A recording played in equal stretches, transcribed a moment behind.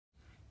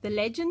The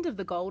Legend of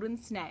the Golden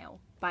Snail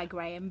by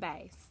Graham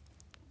Base.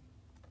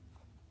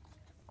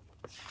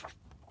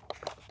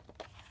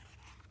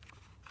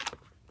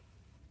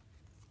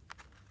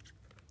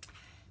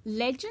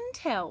 Legend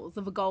tells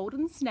of a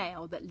golden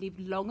snail that lived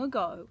long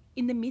ago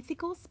in the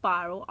mythical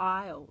Spiral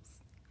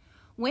Isles.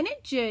 When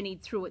it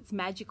journeyed through its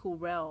magical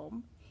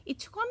realm, it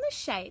took on the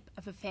shape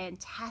of a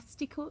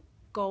fantastical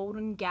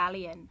golden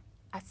galleon,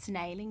 a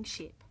snailing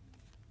ship.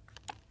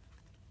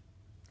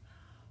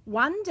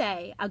 One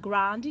day, a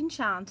grand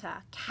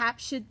enchanter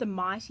captured the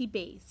mighty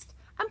beast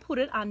and put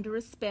it under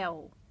a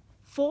spell,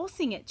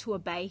 forcing it to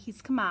obey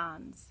his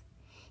commands.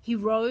 He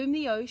roamed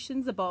the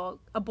oceans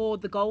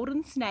aboard the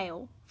Golden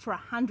Snail for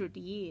 100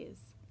 years.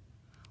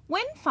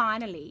 When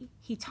finally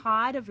he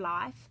tired of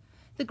life,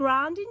 the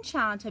grand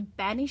enchanter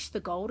banished the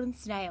Golden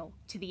Snail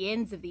to the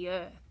ends of the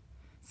earth,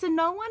 so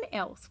no one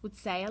else would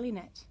sail in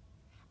it.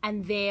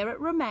 And there it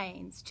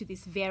remains to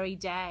this very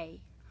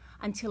day,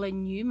 until a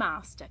new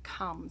master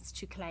comes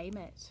to claim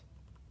it.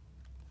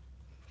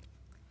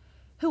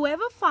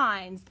 Whoever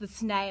finds the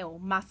snail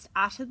must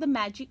utter the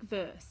magic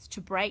verse to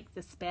break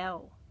the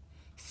spell.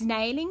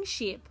 Snailing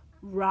ship,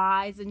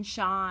 rise and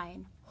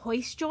shine,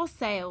 hoist your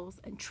sails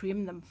and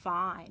trim them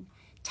fine.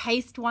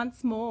 Taste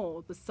once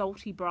more the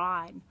salty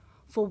brine,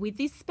 for with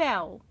this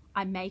spell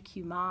I make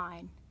you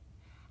mine.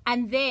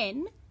 And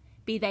then,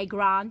 be they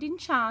grand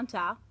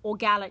enchanter or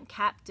gallant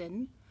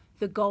captain,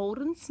 the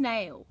golden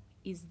snail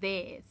is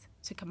theirs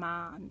to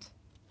command.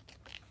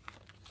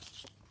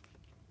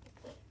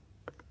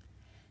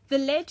 The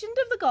legend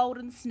of the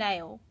golden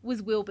snail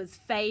was Wilbur's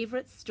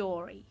favourite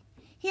story.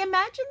 He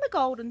imagined the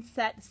golden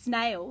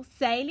snail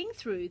sailing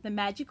through the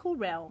magical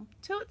realm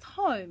to its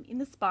home in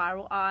the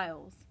Spiral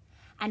Isles,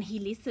 and he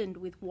listened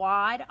with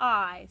wide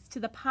eyes to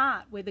the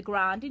part where the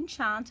grand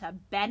enchanter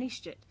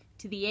banished it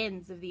to the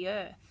ends of the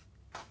earth.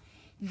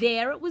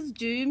 There it was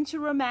doomed to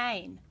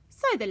remain,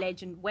 so the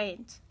legend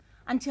went,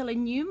 until a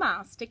new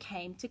master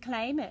came to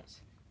claim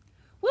it.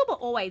 Wilbur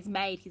always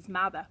made his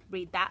mother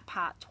read that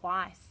part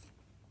twice.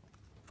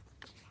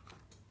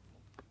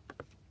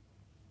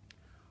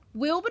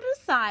 Wilbur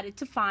decided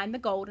to find the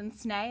golden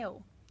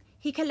snail.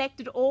 He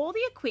collected all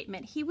the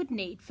equipment he would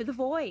need for the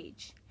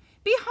voyage.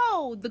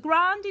 "Behold the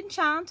grand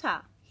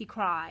enchanter," he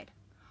cried.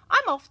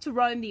 "I'm off to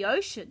roam the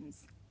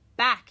oceans,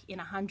 back in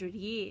 100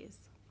 years.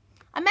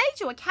 I made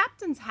you a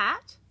captain's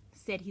hat,"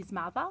 said his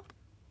mother.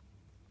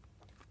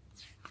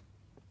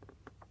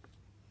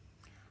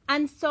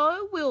 And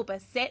so Wilbur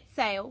set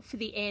sail for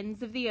the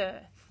ends of the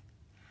earth.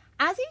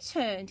 As he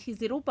turned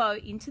his little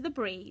boat into the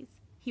breeze,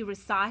 he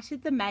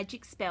recited the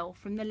magic spell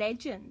from the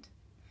legend.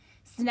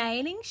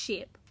 "Snailing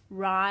ship,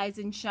 rise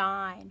and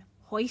shine,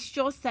 hoist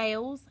your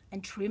sails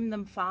and trim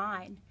them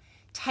fine.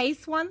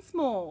 Taste once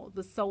more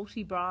the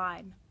salty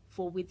brine,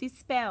 for with this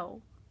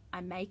spell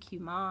I make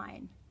you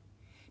mine."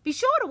 "Be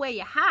sure to wear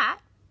your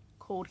hat,"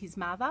 called his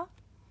mother.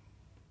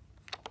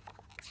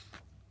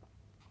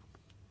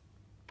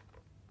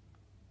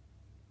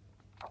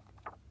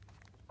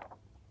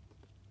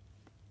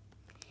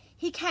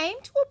 He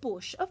came to a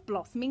bush of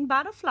blossoming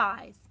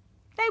butterflies.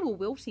 They were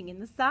wilting in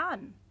the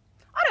sun.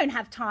 "I don't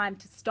have time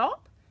to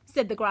stop,"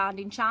 said the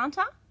grand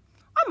enchanter.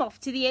 "I'm off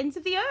to the ends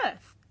of the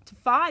earth to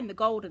find the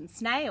golden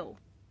snail."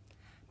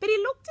 But he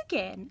looked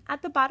again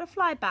at the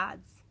butterfly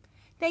buds.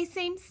 They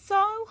seemed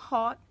so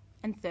hot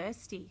and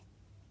thirsty.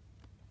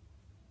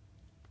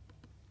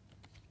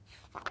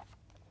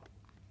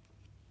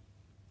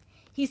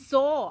 He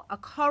saw a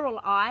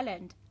coral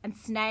island and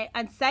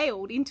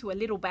sailed into a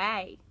little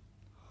bay.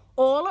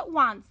 All at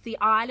once the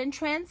island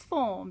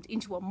transformed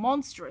into a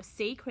monstrous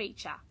sea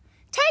creature.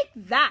 "Take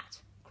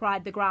that!"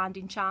 cried the grand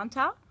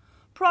enchanter,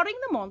 prodding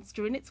the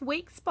monster in its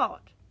weak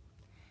spot.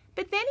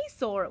 But then he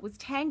saw it was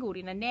tangled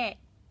in a net.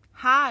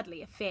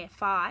 Hardly a fair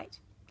fight.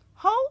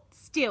 "Hold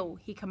still,"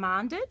 he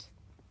commanded.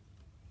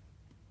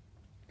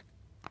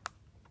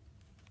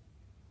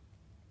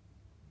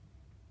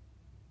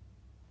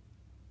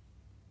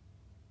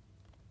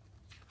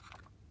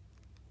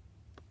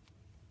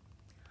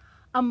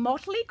 A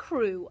motley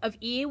crew of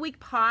earwig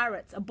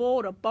pirates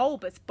aboard a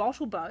bulbous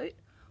bottle boat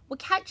were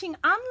catching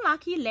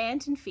unlucky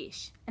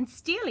lanternfish and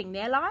stealing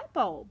their light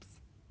bulbs.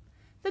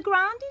 The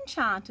grand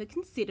enchanter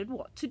considered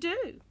what to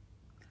do.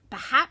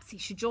 Perhaps he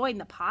should join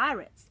the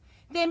pirates,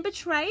 then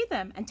betray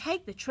them and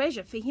take the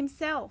treasure for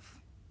himself.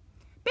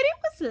 But it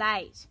was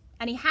late,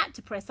 and he had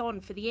to press on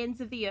for the ends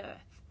of the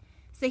earth,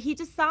 so he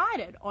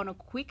decided on a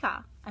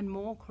quicker and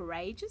more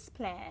courageous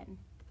plan.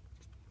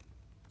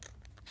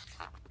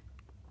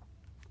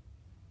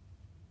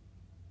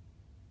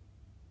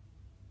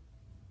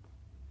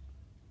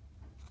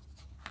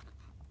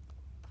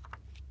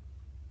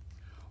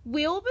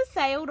 Wilbur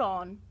sailed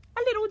on, a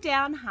little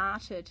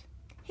downhearted.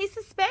 He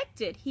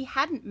suspected he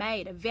hadn't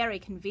made a very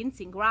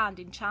convincing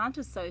grand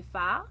enchanter so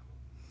far.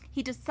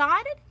 He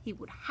decided he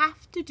would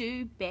have to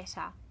do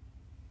better.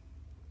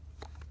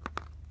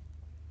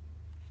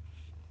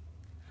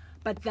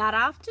 But that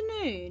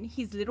afternoon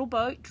his little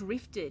boat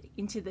drifted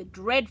into the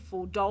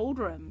dreadful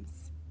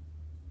doldrums.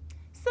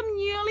 Some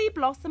newly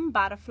blossomed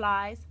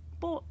butterflies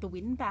brought the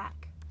wind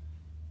back.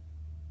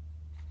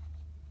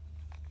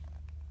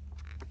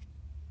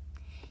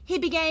 He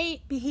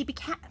became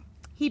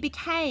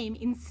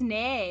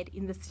ensnared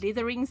in the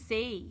slithering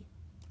sea.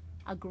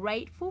 A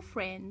grateful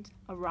friend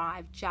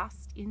arrived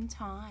just in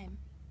time.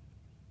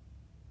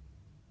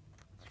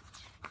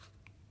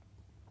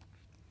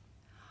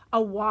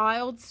 A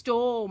wild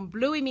storm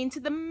blew him into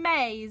the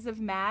maze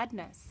of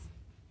madness.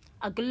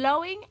 A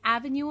glowing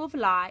avenue of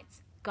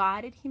lights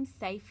guided him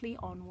safely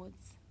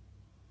onwards.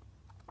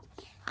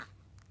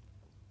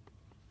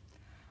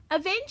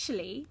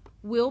 Eventually,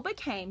 Wilbur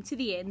came to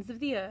the ends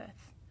of the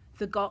earth.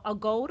 A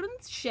golden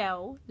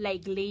shell lay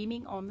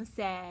gleaming on the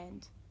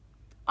sand.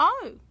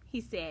 "Oh," he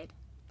said,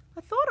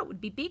 "I thought it would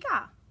be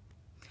bigger."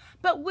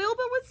 But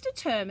Wilbur was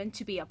determined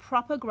to be a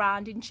proper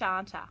grand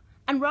enchanter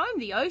and roam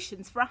the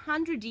oceans for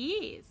 100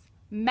 years,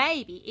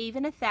 maybe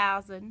even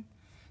 1,000.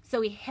 So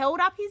he held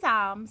up his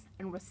arms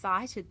and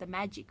recited the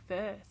magic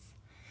verse.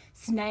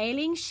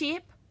 "Snailing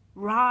ship,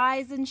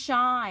 rise and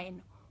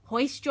shine,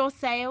 hoist your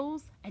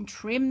sails and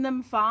trim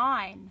them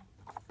fine."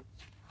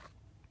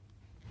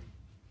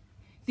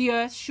 The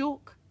earth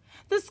shook,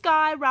 the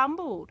sky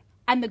rumbled,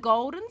 and the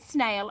golden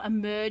snail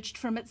emerged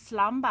from its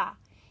slumber.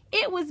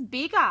 It was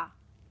bigger,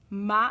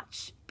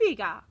 much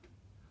bigger.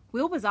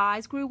 Wilbur's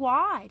eyes grew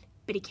wide,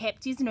 but he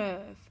kept his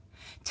nerve.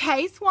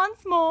 "Taste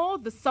once more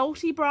the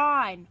salty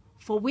brine,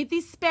 for with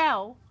this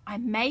spell I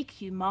make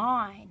you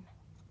mine."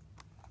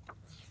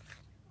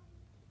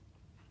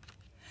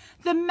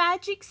 The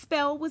magic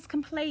spell was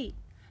complete.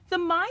 The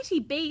mighty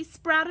beast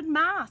sprouted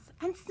masts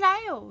and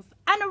sails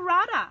and a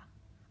rudder,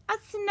 a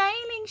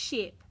snailing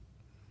ship.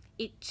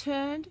 It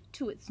turned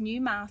to its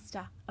new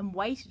master and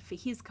waited for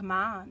his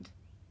command.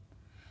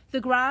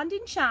 The grand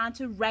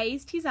enchanter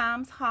raised his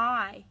arms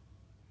high,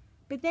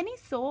 but then he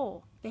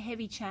saw the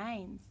heavy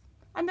chains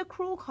and the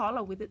cruel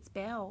collar with its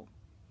bell.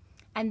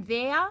 And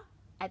there,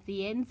 at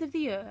the ends of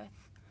the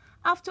earth,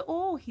 after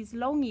all his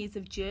long years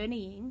of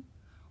journeying,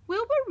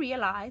 Wilbur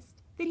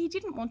realized that he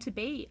didn't want to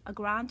be a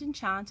grand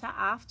enchanter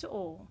after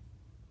all.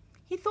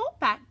 He thought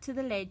back to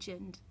the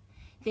legend.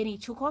 Then he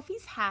took off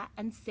his hat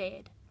and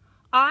said,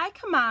 "I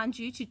command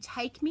you to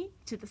take me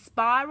to the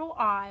Spiral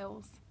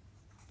Isles."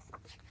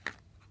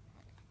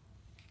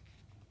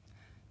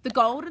 The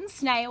golden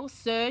snail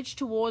surged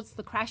towards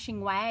the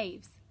crashing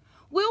waves.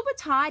 Wilbur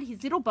tied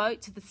his little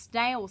boat to the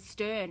snail's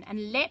stern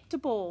and leapt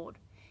aboard.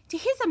 To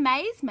his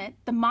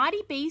amazement, the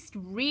mighty beast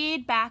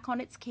reared back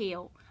on its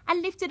keel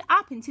and lifted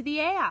up into the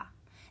air.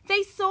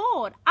 They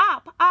soared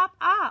up, up,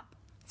 up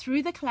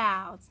through the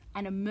clouds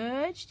and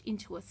emerged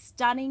into a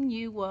stunning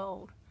new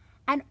world,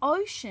 an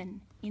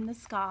ocean in the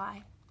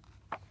sky.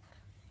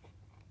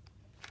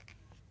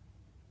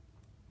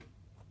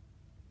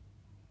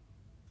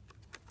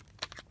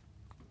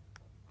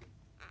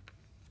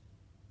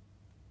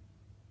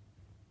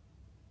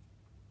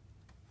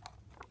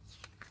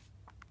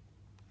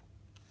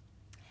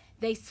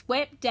 They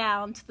swept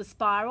down to the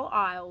Spiral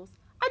Isles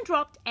and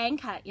dropped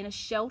anchor in a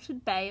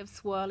sheltered bay of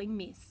swirling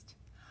mist.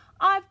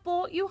 "I've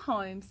brought you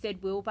home,"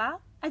 said Wilbur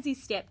as he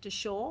stepped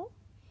ashore.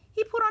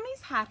 He put on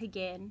his hat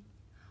again.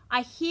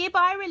 "I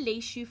hereby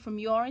release you from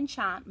your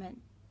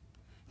enchantment."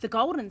 The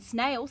golden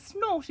snail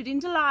snorted in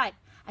delight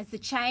as the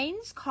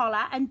chains,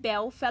 collar and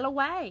bell fell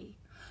away.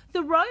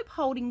 The rope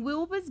holding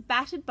Wilbur's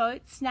battered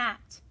boat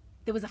snapped.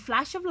 There was a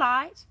flash of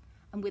light,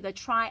 and with a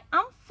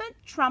triumphant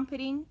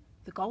trumpeting,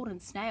 the golden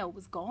snail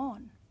was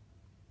gone.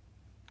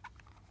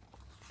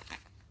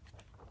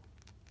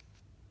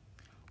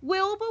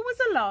 Wilbur was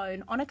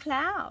alone on a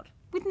cloud,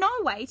 with no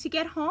way to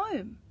get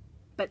home.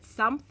 But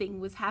something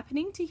was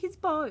happening to his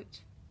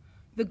boat.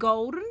 The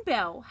golden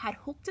bell had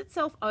hooked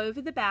itself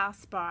over the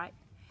bowsprit,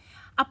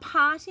 a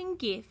parting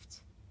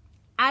gift.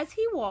 As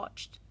he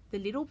watched, the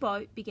little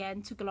boat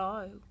began to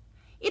glow.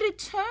 It had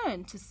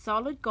turned to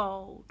solid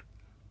gold,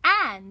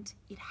 and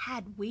it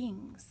had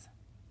wings.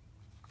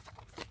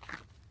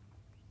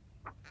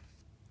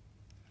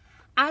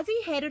 As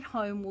he headed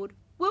homeward,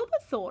 Wilbur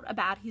thought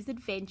about his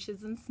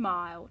adventures and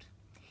smiled.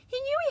 He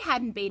knew he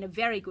hadn't been a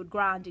very good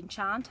grand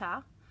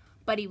enchanter,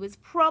 but he was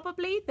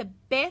probably the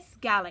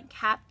best gallant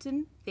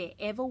captain there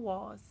ever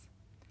was.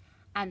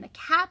 And the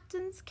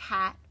captain's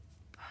cat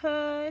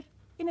purred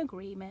in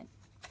agreement.